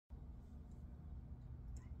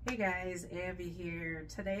Hey guys, Abby here.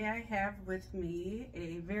 Today I have with me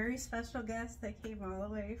a very special guest that came all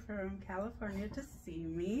the way from California to see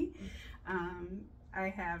me. I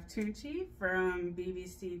have Tunchi from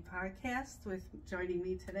BBC Podcast with joining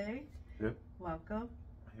me today. Yep. Welcome.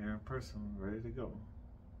 Here in person, ready to go.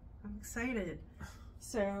 I'm excited.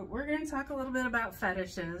 So we're going to talk a little bit about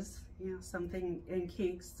fetishes, something in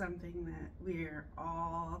kinks, something that we're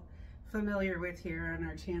all familiar with here on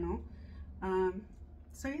our channel.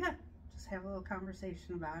 So yeah, just have a little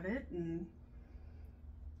conversation about it and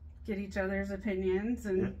get each other's opinions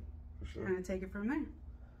and for sure. kind of take it from there.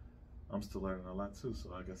 I'm still learning a lot too,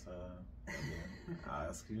 so I guess I'll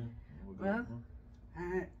ask you. Well,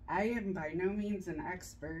 I am by no means an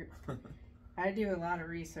expert. I do a lot of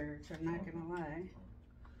research, I'm not going to lie.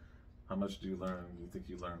 How much do you learn? Do you think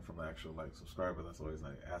you learn from the actual subscriber that's always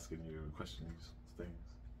asking you questions, things?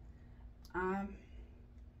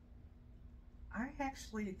 I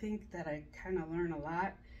actually think that I kind of learn a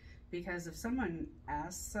lot because if someone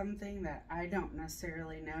asks something that I don't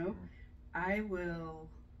necessarily know, I will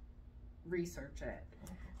research it.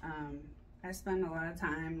 I spend a lot of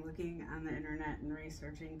time looking on the internet and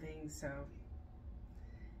researching things, so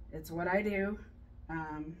it's what I do.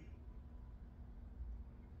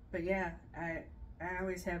 But yeah, I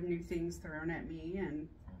always have new things thrown at me, and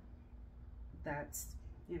that's,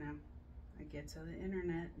 I get to the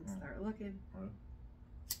internet and start looking.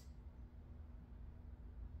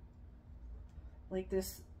 Like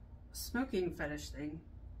this smoking fetish thing.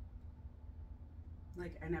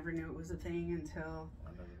 Like, I never knew it was a thing until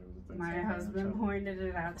my husband pointed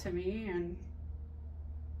it out to me, and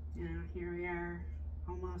here we are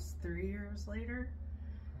almost 3 years later.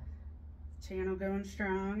 Channel going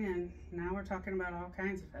strong, and now we're talking about all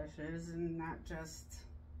kinds of fetishes and not just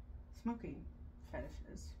smoking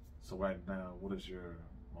fetishes. So right now, what is your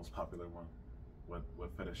most popular one? What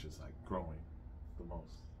fetish is growing the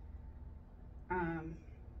most?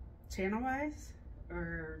 Channel wise,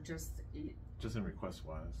 or just in request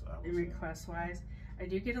wise? In request wise, I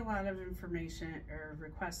do get a lot of information or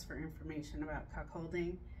requests for information about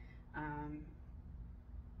cuckolding,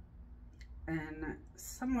 and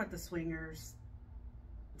somewhat the swingers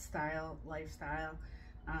lifestyle.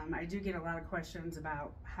 I do get a lot of questions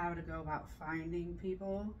about how to go about finding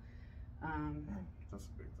people. That's a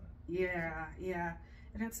big thing. Yeah,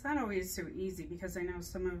 and it's not always so easy because I know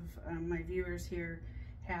some of my viewers here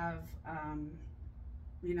have,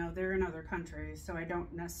 they're in other countries, so I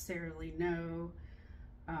don't necessarily know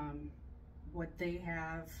what they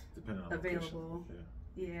have available.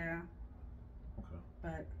 Yeah. Okay.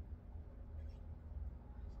 But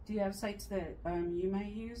do you have sites that you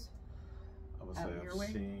might use? I would say I've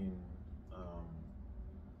seen,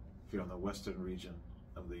 if you're in the western region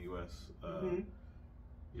of the U.S.,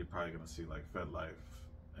 you're probably going to see FedLife,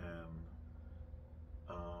 and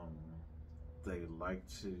they like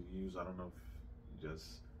to use, I don't know if you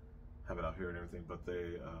just have it out here and everything, but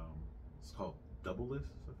it's called Double List,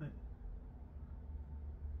 I think.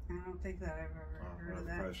 I don't think that I've ever heard of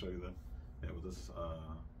that. I'll probably show you that. Yeah, with this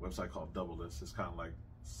website called Double List, it's kind of like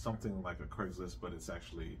something like a Craigslist, but it's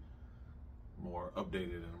actually more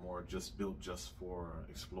updated and more just built just for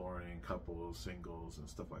exploring couples, singles, and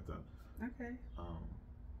stuff like that. Okay.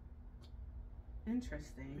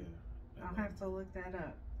 Interesting. Yeah. I'll have to look that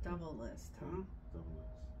up. Double List, huh? Double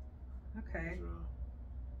List. Okay.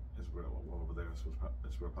 It's real over there.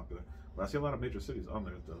 It's real popular. But I see a lot of major cities on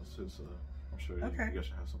there though, so I'm sure you guys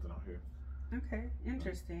should have something out here. Okay,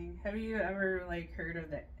 interesting. Have you ever heard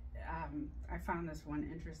of the? I found this one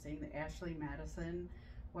interesting. The Ashley Madison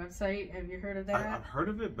website. Have you heard of that? I've heard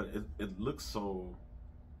of it, but it looks so,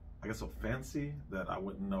 I guess, so fancy that I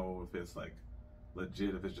wouldn't know if it's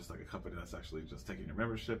legit, if it's just a company that's actually just taking your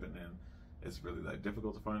membership, and then it's really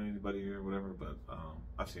difficult to find anybody or whatever. But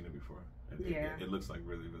I've seen it before. It looks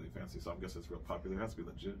really, really fancy. So I'm guessing it's real popular. It has to be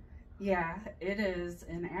legit. Yeah, it is.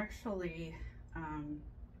 And actually,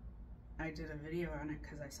 I did a video on it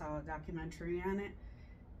because I saw a documentary on it.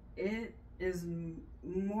 It is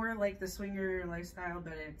more like the swinger lifestyle,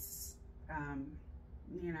 but it's,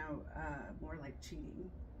 more like cheating.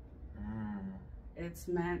 It's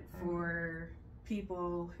meant for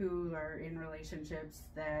people who are in relationships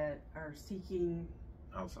that are seeking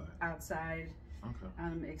outside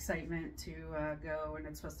excitement to go, and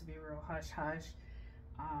it's supposed to be real hush-hush.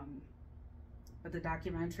 But the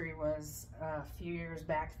documentary was a few years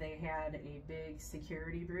back. They had a big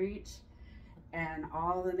security breach, and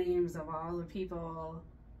all the names of all the people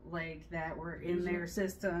that were in their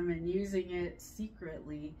system and using it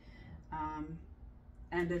secretly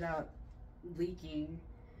ended up leaking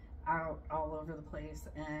out all over the place,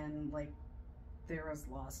 and there was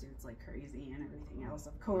lawsuits like crazy and everything else,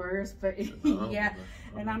 of course. But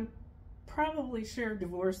and I'm probably sure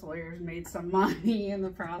divorce lawyers made some money in the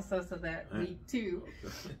process of that week too.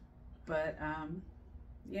 But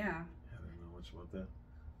yeah. I don't know much about that.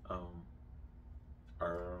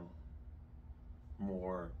 Are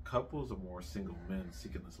more couples or more single men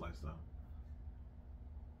seeking this lifestyle?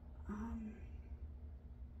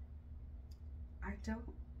 I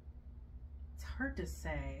don't. It's hard to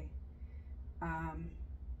say.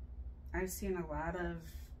 I've seen a lot of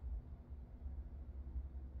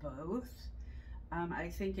both. I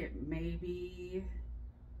think it may be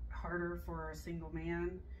harder for a single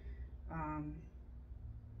man.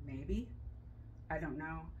 Maybe. I don't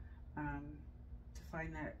know. To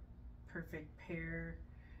find that perfect pair.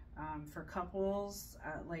 For couples,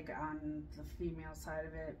 like on the female side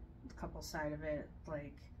of it, the couple side of it,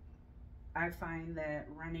 like I find that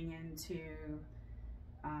running into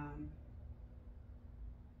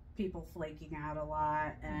people flaking out a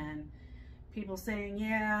lot and people saying,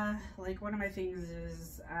 yeah, like one of my things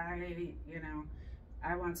is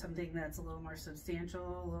I want something that's a little more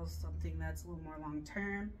substantial, something that's a little more long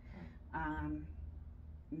term.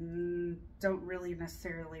 Don't really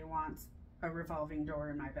necessarily want a revolving door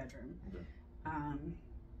in my bedroom. Okay.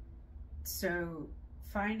 So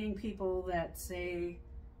finding people that say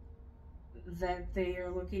that they are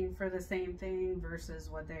looking for the same thing versus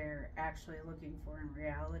what they're actually looking for in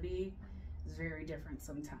reality is very different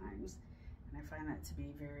sometimes, and I find that to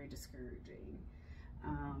be very discouraging.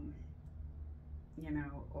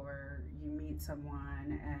 Or you meet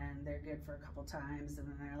someone and they're good for a couple times and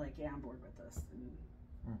then they're like, yeah, I'm bored with this,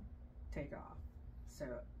 and take off. So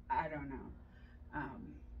I don't know.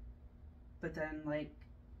 But then like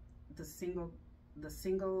the single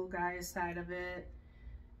guy side of it,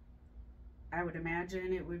 I would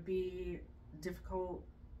imagine it would be difficult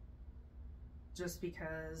just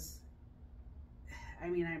because, I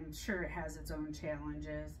mean, I'm sure it has its own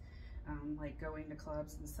challenges, like going to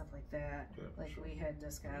clubs and stuff like that. Yeah, like sure. We had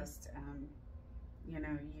discussed,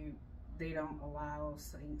 they don't allow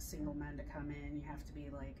single men to come in. You have to be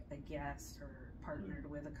like a guest or partnered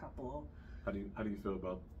with a couple. How do you feel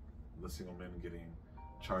about the single men getting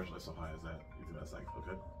charged like so high as that? You think that's like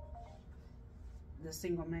okay? The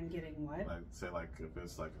single men getting what? Like say like if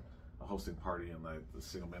it's like a hosting party and like the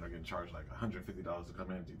single men are getting charged like $150 to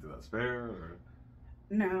come in, do you think that's fair or?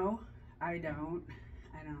 No, I don't.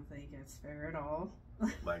 I don't think it's fair at all.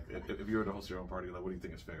 Like if you were to host your own party, like what do you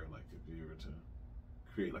think is fair? Like if you were to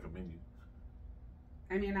create like a menu.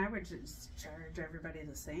 I mean, I would just charge everybody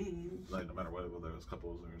the same. Like no matter whether it's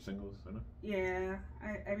couples or singles, you know? Yeah,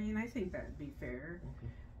 I mean, I think that'd be fair.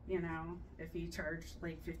 Okay. If you charge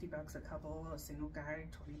like $50 a couple, a single guy,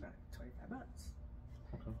 $25.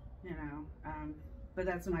 Okay. But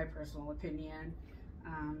that's my personal opinion.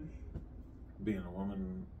 Being a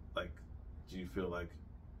woman, like, do you feel like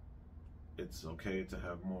it's okay to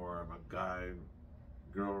have more of a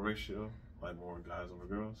guy-girl ratio, like more guys over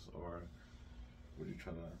girls, or would you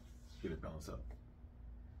try to get it balanced out?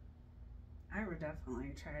 I would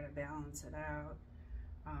definitely try to balance it out.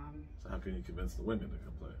 So how can you convince the women to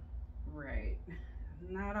come play? Right.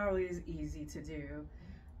 Not always easy to do.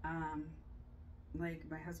 Like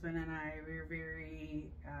my husband and I, we're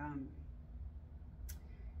very,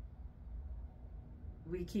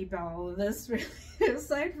 we keep all of this really,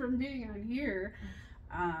 aside from being on here,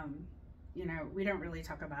 we don't really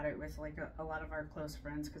talk about it with like a lot of our close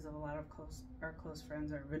friends because of a lot of our close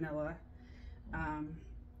friends are vanilla.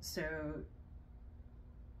 So,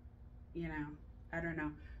 I don't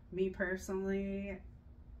know. Me personally,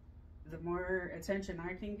 the more attention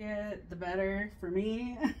I can get, the better for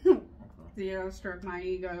me. Stroke my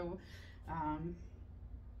ego.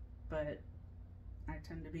 But I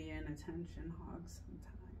tend to be an attention hog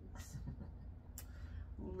sometimes.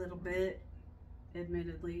 A little bit,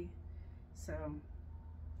 admittedly. So,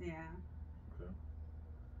 yeah. Okay.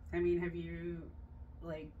 I mean, have you,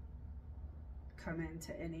 like, come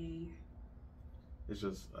into any... It's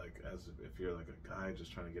just like as if you're like a guy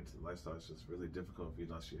just trying to get to the lifestyle, it's just really difficult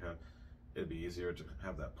unless you have. It'd be easier to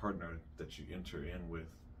have that partner that you enter in with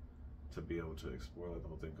to be able to explore like the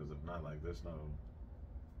whole thing. Because if not, like there's no.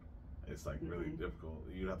 It's like really difficult.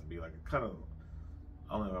 You'd have to be like a kind of.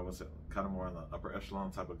 I don't know. I would say kind of more on the upper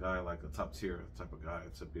echelon type of guy, like a top tier type of guy,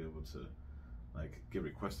 to be able to like get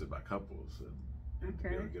requested by couples and to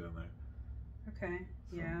be able to get in there. Okay.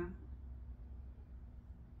 So, yeah.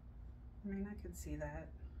 I mean, I could see that.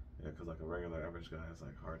 Yeah, because like a regular average guy, it's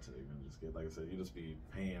like hard to even just get. Like I said, you just be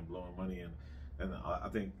paying, blowing money, and I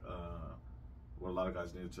think what a lot of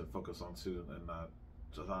guys need to focus on too, and not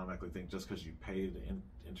just automatically think just because you pay to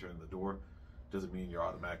enter in the door, doesn't mean you're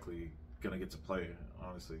automatically gonna get to play,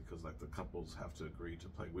 honestly, because like the couples have to agree to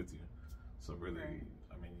play with you. So really, Right.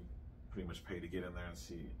 I mean, you pretty much pay to get in there and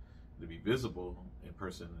see, to be visible in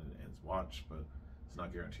person and watch, but it's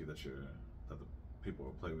not guaranteed that the people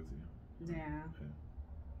will play with you. Yeah.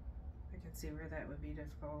 I could see where that would be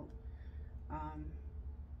difficult.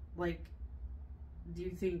 Like, do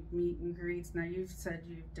you think meet and greets, now you've said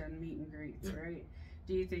you've done meet and greets, Yeah. right?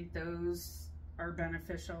 Do you think those are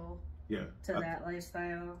beneficial Yeah. to that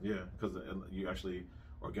lifestyle? Yeah, because you actually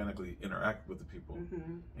organically interact with the people,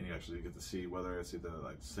 Mm-hmm. and you actually get to see whether it's either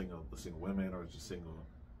like single women or just single,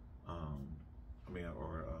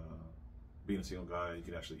 being a single guy, you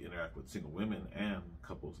can actually interact with single women and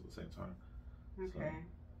couples at the same time. Okay.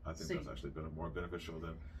 So I think that's actually been more beneficial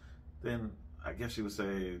than I guess you would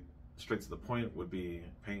say straight to the point would be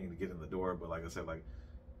paying to get in the door. But like I said, like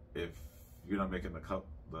if you're not making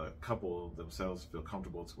the couple themselves feel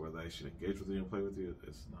comfortable to where they should engage with you and play with you,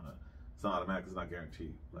 it's not automatic. It's not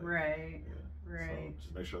guaranteed. Like, Right. Yeah. Right. So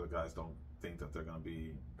just make sure the guys don't think that they're going to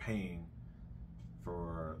be paying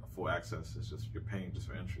for full access. It's just you're paying just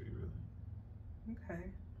for entry, really.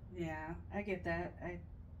 Okay. Yeah, I get that. I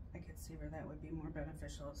could see where that would be more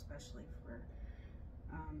beneficial, especially for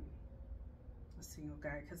a single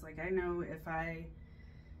guy. Because, like, I know if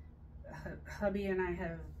hubby and I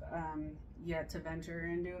have yet to venture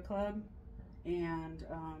into a club, and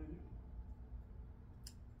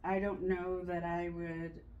I don't know that I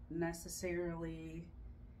would necessarily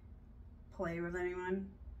play with anyone.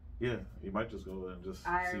 Yeah, you might just go and just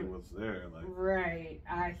see what's there. Like, right.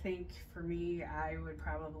 I think for me, I would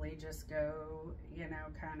probably just go,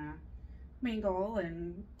 kind of mingle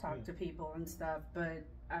and talk to people and stuff. But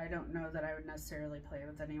I don't know that I would necessarily play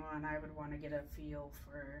with anyone. I would want to get a feel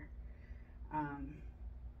for,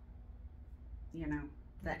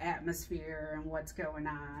 the atmosphere and what's going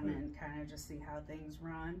on, and kind of just see how things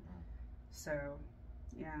run. So,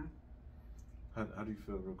 yeah. How do you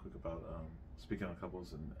feel, real quick, about speaking on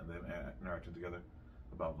couples and them interacting together,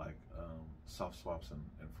 about like soft swaps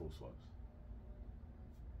and full swaps?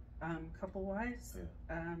 Couple wise?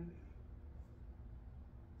 Yeah.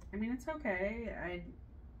 I mean, it's okay.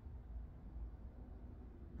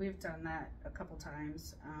 We've done that a couple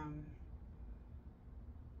times.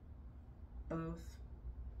 Both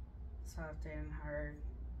soft and hard,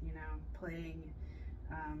 playing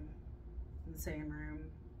in the same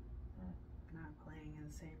room, not playing in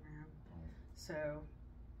the same room. So,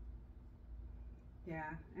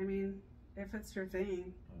 yeah, I mean, if it's your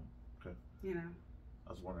thing, okay.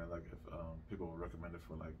 I was wondering, like, if people would recommend it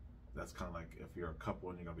for, like, that's kind of like if you're a couple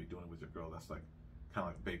and you're gonna be doing it with your girl, that's like kind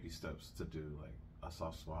of like baby steps to do, like a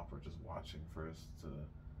soft swap or just watching first to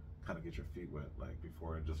kind of get your feet wet, like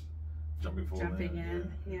before just jumping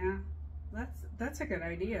in. Yeah. That's a good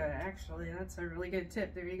idea, actually. That's a really good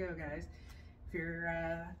tip. There you go, guys. If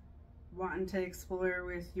you're wanting to explore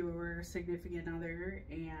with your significant other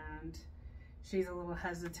and she's a little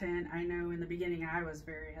hesitant, I know in the beginning I was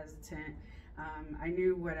very hesitant. I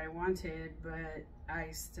knew what I wanted, but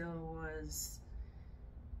I still was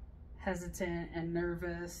hesitant and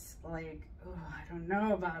nervous, like, oh, I don't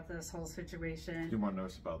know about this whole situation. You're more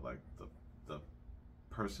nervous about like the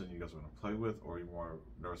person you guys want to play with, or you're more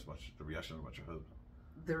nervous about the reaction about your husband?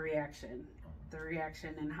 The reaction. The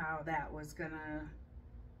reaction and how that was gonna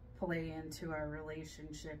play into our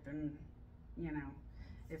relationship, and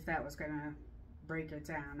if that was gonna break it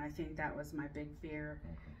down. I think that was my big fear.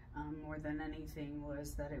 More than anything,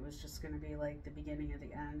 was that it was just going to be like the beginning of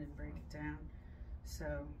the end and break it down.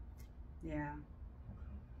 So, yeah.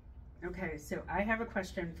 Okay, so I have a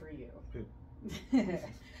question for you.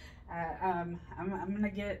 I'm going to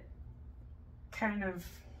get kind of,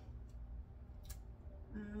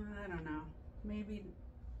 I don't know, maybe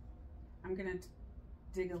I'm going to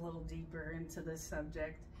dig a little deeper into this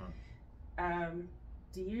subject.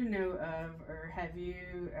 Do you know of, or have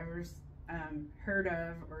you ever heard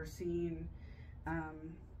of or seen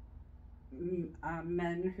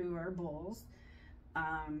men who are bulls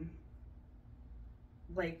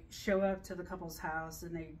like show up to the couple's house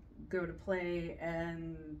and they go to play,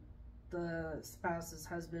 and the spouse's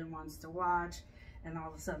husband wants to watch, and all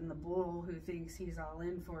of a sudden the bull, who thinks he's all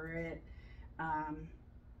in for it,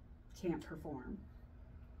 can't perform?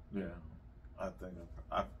 Yeah, I think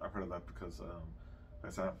I've heard of that because like I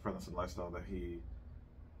said, I have a friend that's in lifestyle that he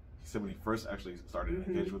said when he first actually started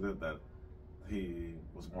to engage with it, that he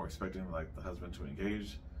was more expecting like the husband to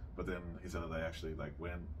engage, but then he said that they actually, like,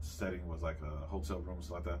 when setting was like a hotel room,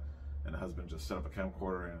 stuff like that, and the husband just set up a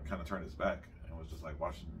camcorder and kind of turned his back and was just like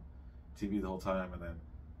watching TV the whole time, and then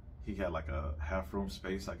he had like a half room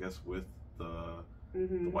space, I guess, with the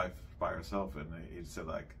wife by herself, and he said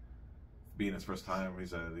like being his first time, he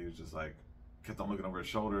said he was just like kept on looking over his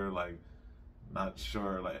shoulder, like not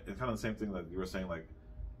sure, like it's kind of the same thing that you were saying, like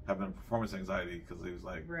having performance anxiety, because he was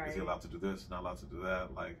like, is he allowed to do this, not allowed to do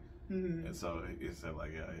that, like, and so he said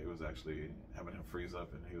like, yeah, it was actually having him freeze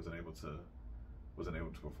up, and he wasn't able to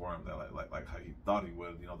perform that like how he thought he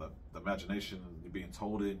would. You know, the imagination, you're being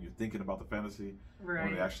told it, and you're thinking about the fantasy,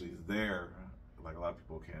 when it actually is there. Like a lot of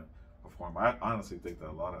people can't perform. I honestly think that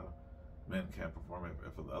a lot of men can't perform it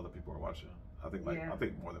if other people are watching. I think I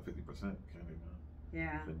think more than 50% can't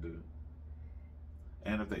even do it.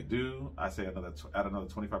 And if they do, I say add another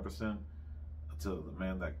 25% to the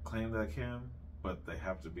men that claim that can, but they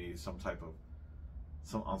have to be some type of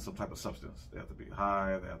substance. They have to be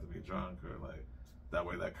high, they have to be drunk, or like that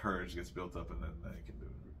way that courage gets built up, and then they can do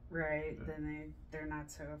it. Right. Yeah. Then they're not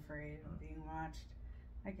so afraid of being watched.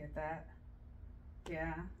 I get that.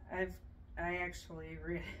 Yeah, I actually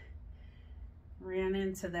ran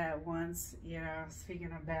into that once. You know,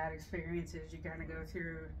 speaking of bad experiences, you kind of go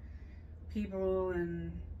through people,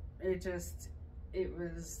 and it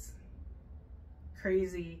was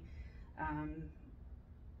crazy.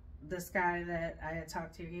 This guy that I had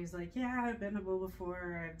talked to, he was like, yeah, I've been a bull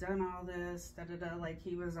before, I've done all this, like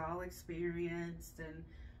he was all experienced and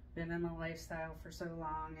been in the lifestyle for so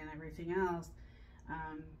long and everything else.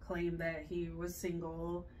 Claimed that he was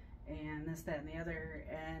single and this, that, and the other,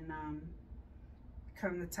 and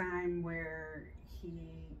come the time where he,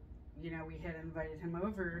 you know, we had invited him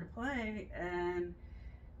over to play, and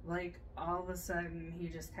like all of a sudden he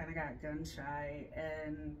just kind of got gun shy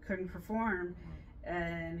and couldn't perform.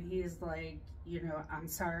 And he's like, you know, I'm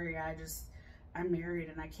sorry, I'm married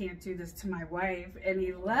and I can't do this to my wife. And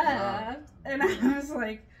he left. And I was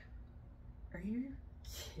like, are you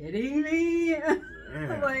kidding me?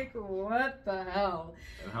 Like, what the hell?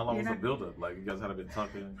 And how long was the build-up? Like, you guys had been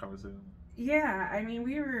talking, conversating? Yeah, I mean,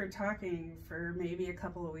 we were talking for maybe a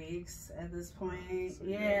couple of weeks at this point. So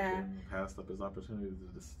yeah. Passed up his opportunity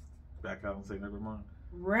to just back out and say never mind.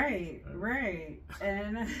 Right.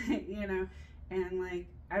 And, you know, and like,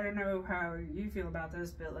 I don't know how you feel about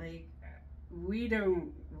this, but like, we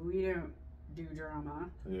don't do drama.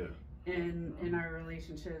 Yeah. In our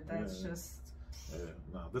relationship. That's just. Yeah.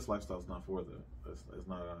 No, this lifestyle's not for that. It's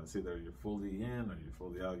not. It's either you're fully in or you're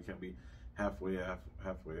fully out. You can't be halfway out,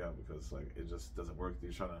 because like it just doesn't work.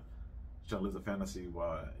 You're trying to live the fantasy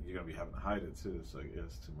while you're gonna be having to hide it too. So yeah,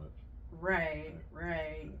 it's too much. Right.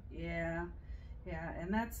 Yeah.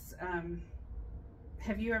 And that's.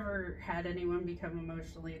 Have you ever had anyone become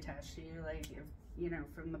emotionally attached to you, like, if, you know,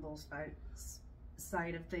 from the bull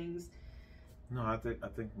side of things? No, I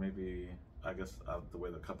think maybe, I guess the way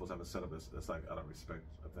the couples have it set up it's like out of respect,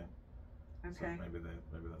 I think. Okay. So maybe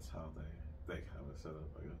that's how they have it set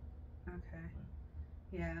up, I guess. Okay.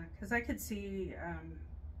 Yeah, because I could see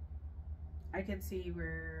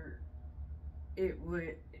where it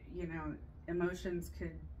would, you know, emotions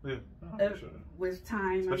could. Yeah, sure. With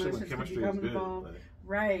time, especially emotions when chemistry could become is good, involved. like,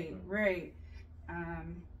 Right.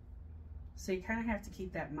 So you kind of have to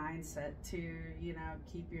keep that mindset to, you know,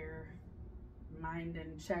 keep your mind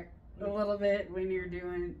in check a little bit when you're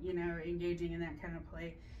doing, you know, engaging in that kind of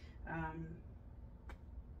play.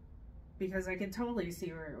 Because I could totally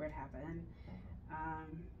see where it would happen.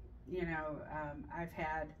 You know, I've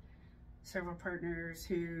had several partners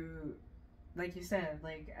who, like you said,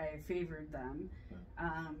 like I favored them.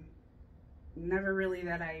 Never really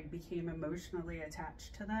that I became emotionally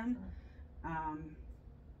attached to them.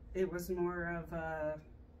 It was more of a,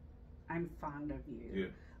 I'm fond of you. Yeah.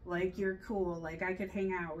 Like, you're cool. Like, I could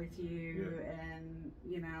hang out with you, and,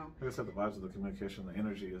 you know. Like I said, the vibes of the communication, the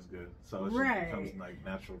energy is good. So it just becomes, like,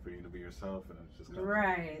 natural for you to be yourself, and it just comes.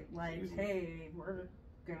 Right. Like, easy. Hey, we're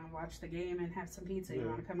going to watch the game and have some pizza. You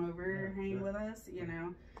want to come over and hang with us? You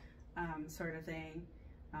know, sort of thing.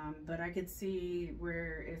 But I could see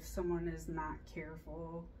where if someone is not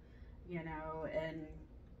careful, you know, and,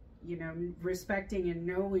 you know, respecting and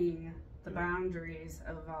knowing the boundaries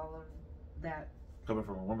of all of that. Coming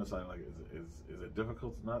from a woman's side, like, is it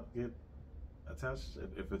difficult to not get attached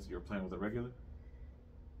if you're playing with a regular?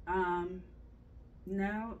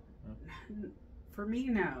 No. For me,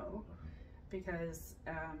 no. Because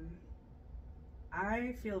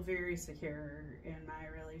I feel very secure in my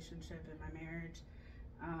relationship, in my marriage.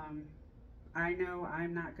 I know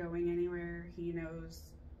I'm not going anywhere. He knows,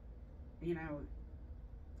 you know,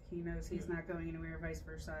 he's not going anywhere, vice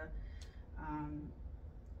versa.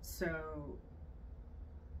 So,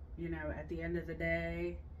 you know, at the end of the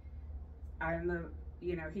day,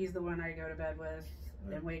 he's the one I go to bed with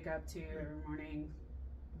and wake up to every morning,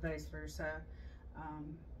 vice versa.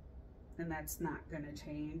 and that's not going to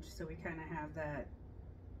change. So we kind of have that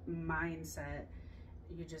mindset.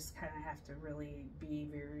 You just kind of have to really be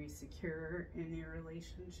very secure in your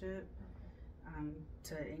relationship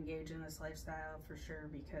to engage in this lifestyle for sure,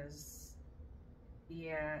 because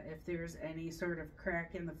yeah, if there's any sort of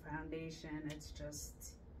crack in the foundation, it's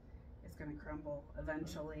going to crumble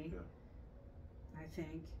eventually. I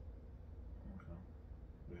think. Okay.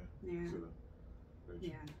 Yeah.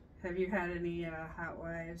 Yeah. Have you had any hot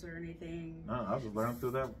wives or anything? No, I was just learning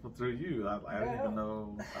through you. I didn't even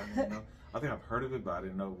know. I think I've heard of it, but I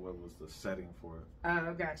didn't know what was the setting for it.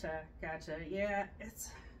 Oh, gotcha. Yeah,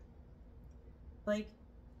 it's like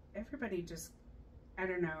everybody just, I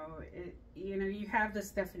don't know. You have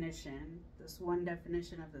this one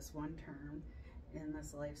definition of this one term in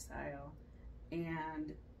this lifestyle,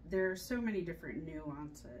 and there are so many different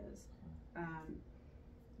nuances.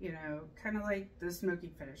 Kind of like the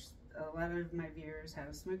smoking fetish. A lot of my viewers have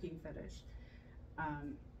a smoking fetish.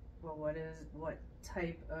 Well, what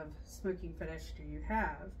type of smoking fetish do you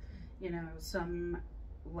have? Some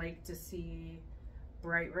like to see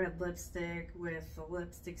bright red lipstick with a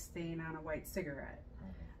lipstick stain on a white cigarette.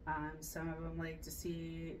 Some of them like to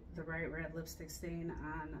see the bright red lipstick stain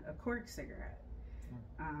on a cork cigarette.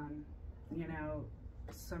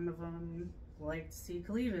 Some of them like to see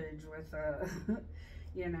cleavage with a,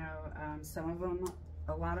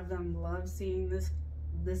 a lot of them love seeing this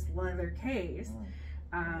leather case,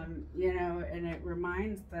 and it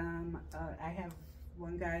reminds them, I have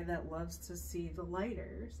one guy that loves to see the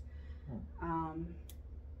lighters.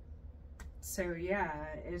 So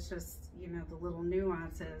yeah, it's just, the little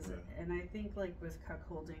nuances. And I think like with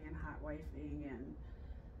cuckolding and hot wifing and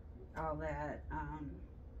all that,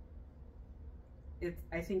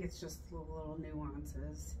 I think it's just the little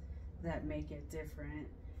nuances that make it different.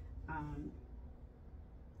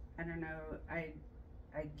 I don't know, I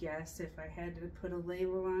guess if I had to put a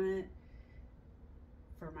label on it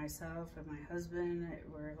for myself and my husband,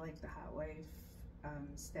 we're like the hot wife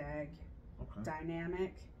stag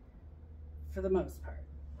dynamic for the most part.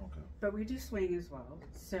 But we do swing as well.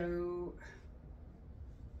 So,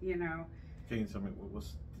 Can you tell me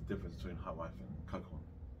what's the difference between hot wife and cuckolding?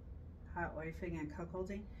 Hot wifing and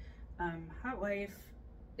cuckolding. Hot wife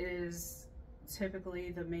is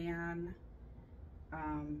typically the man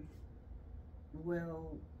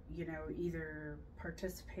will, either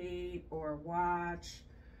participate or watch,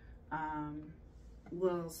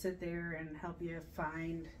 will sit there and help you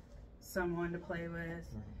find someone to play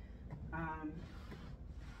with.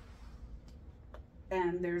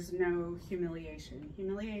 And there's no humiliation.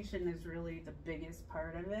 Humiliation is really the biggest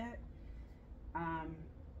part of it.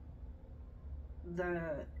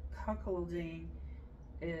 The cuckolding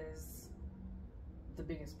is the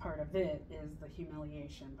biggest part of it, is the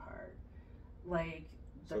humiliation part. Like,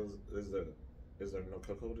 so is there no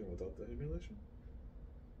cuckolding without the humiliation?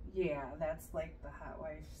 Yeah, that's like the hot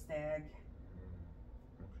wife stag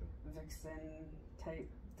vixen type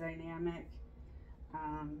dynamic.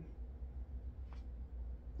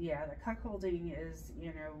 Yeah, the cuckolding is,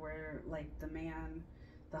 where like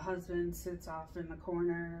the husband sits off in the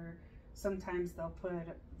corner. Sometimes they'll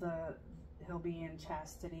put he'll be in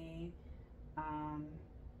chastity.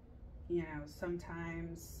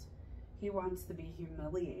 Sometimes he wants to be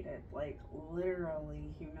humiliated, like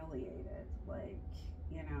literally humiliated, like,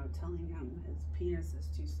 telling him his penis is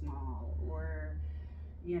too small, or,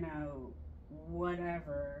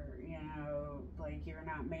 whatever, like you're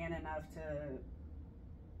not man enough to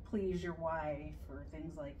please your wife, or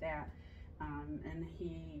things like that. And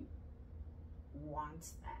he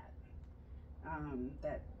wants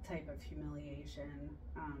that type of humiliation.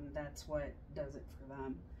 That's what does it for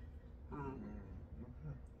them.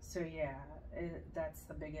 So yeah, that's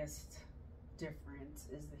the biggest difference,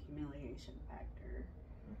 is the humiliation factor.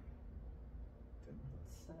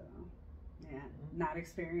 So yeah, not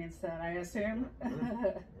experienced that, I assume.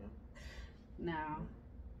 No.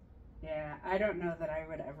 Yeah, I don't know that I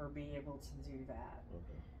would ever be able to do that.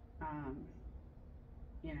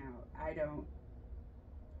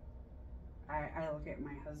 I look at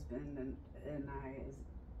my husband and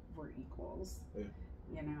we're equals.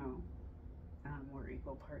 We're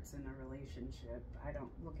equal parts in a relationship. I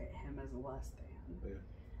don't look at him as less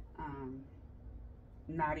than.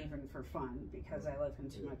 Not even for fun, because I love him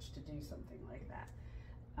too much to do something like that.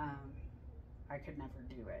 I could never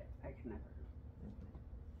do it. I could never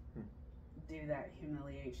do that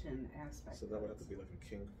humiliation aspect. So that would have to be like a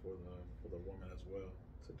kink for the woman as well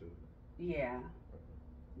to do. Yeah.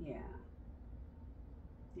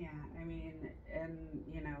 I mean, and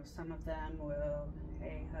some of them will,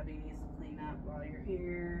 hey, hubby needs to clean up while you're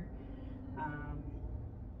here.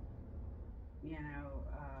 you know,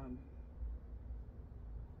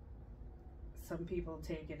 some people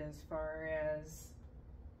take it as far as,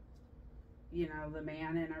 you know, the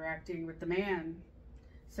man interacting with the man,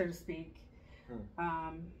 so to speak,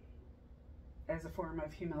 as a form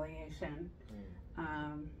of humiliation.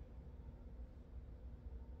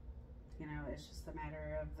 You know, it's just a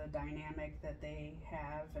matter of the dynamic that they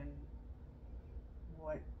have and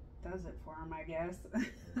what does it for them, I guess.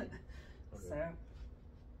 Okay. So,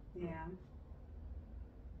 yeah.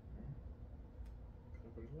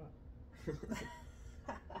 Covered a lot.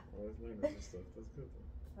 Always learning some stuff. That's good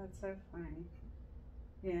though. That's so funny.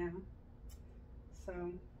 Yeah. So,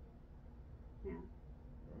 yeah.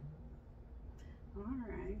 All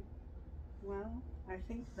right. Well, I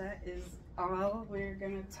think that is all we're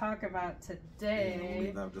going to talk about We'll today.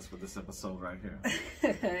 leave that just for this episode right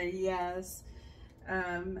here. Yes.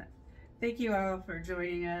 Thank you all for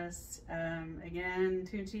joining us. Again,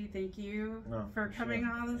 Tunchi, thank you for coming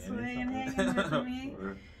all this way and hanging with me.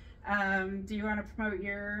 Do you want to promote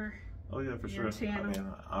your Oh yeah, for sure. channel? I mean,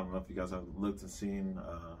 I don't know if you guys have looked and seen.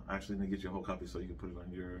 I actually need to get you a whole copy so you can put it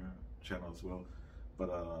on your channel as well.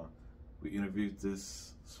 But we interviewed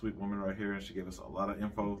this sweet woman right here, and she gave us a lot of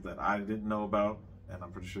info that I didn't know about, and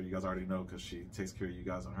I'm pretty sure you guys already know because she takes care of you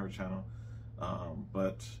guys on her channel.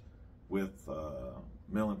 But with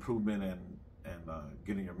male improvement and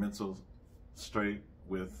getting your mental straight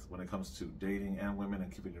with when it comes to dating and women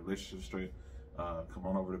and keeping your relationship straight, come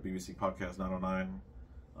on over to BBC Podcast909.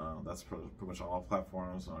 That's pretty much on all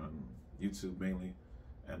platforms, on YouTube mainly,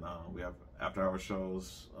 and we have after-hour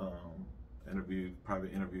shows,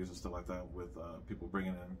 private interviews and stuff like that with people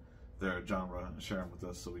bringing in their genre and sharing with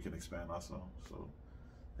us so we can expand also. So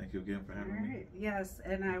thank you again for having me. Yes,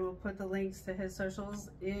 and I will put the links to his socials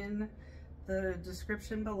in the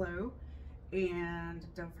description below, and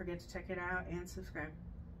don't forget to check it out and subscribe.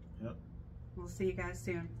 Yep. We'll see you guys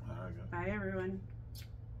soon. All right, guys. Bye, everyone.